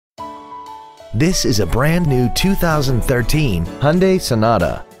This is a brand new 2013 Hyundai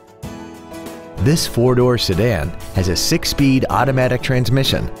Sonata. This four-door sedan has a 6-speed automatic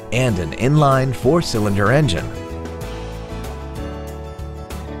transmission and an inline 4-cylinder engine.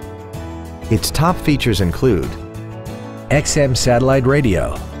 Its top features include XM satellite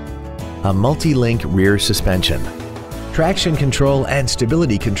radio, a multi-link rear suspension, traction control and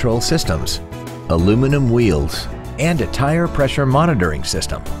stability control systems, aluminum wheels, and a tire pressure monitoring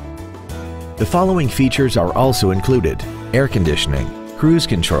system. The following features are also included: air conditioning, cruise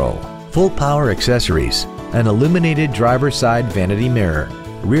control, full power accessories, an illuminated driver's side vanity mirror,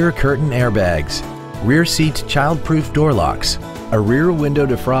 rear curtain airbags, rear seat child-proof door locks, a rear window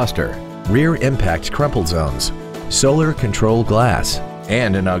defroster, rear impact crumple zones, solar control glass,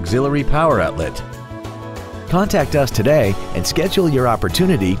 and an auxiliary power outlet. Contact us today and schedule your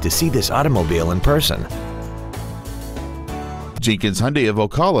opportunity to see this automobile in person. Jenkins Hyundai of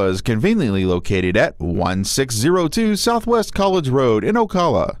Ocala is conveniently located at 1602 Southwest College Road in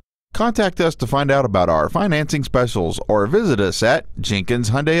Ocala. Contact us to find out about our financing specials or visit us at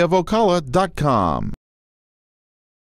jenkinshyundaiofocala.com.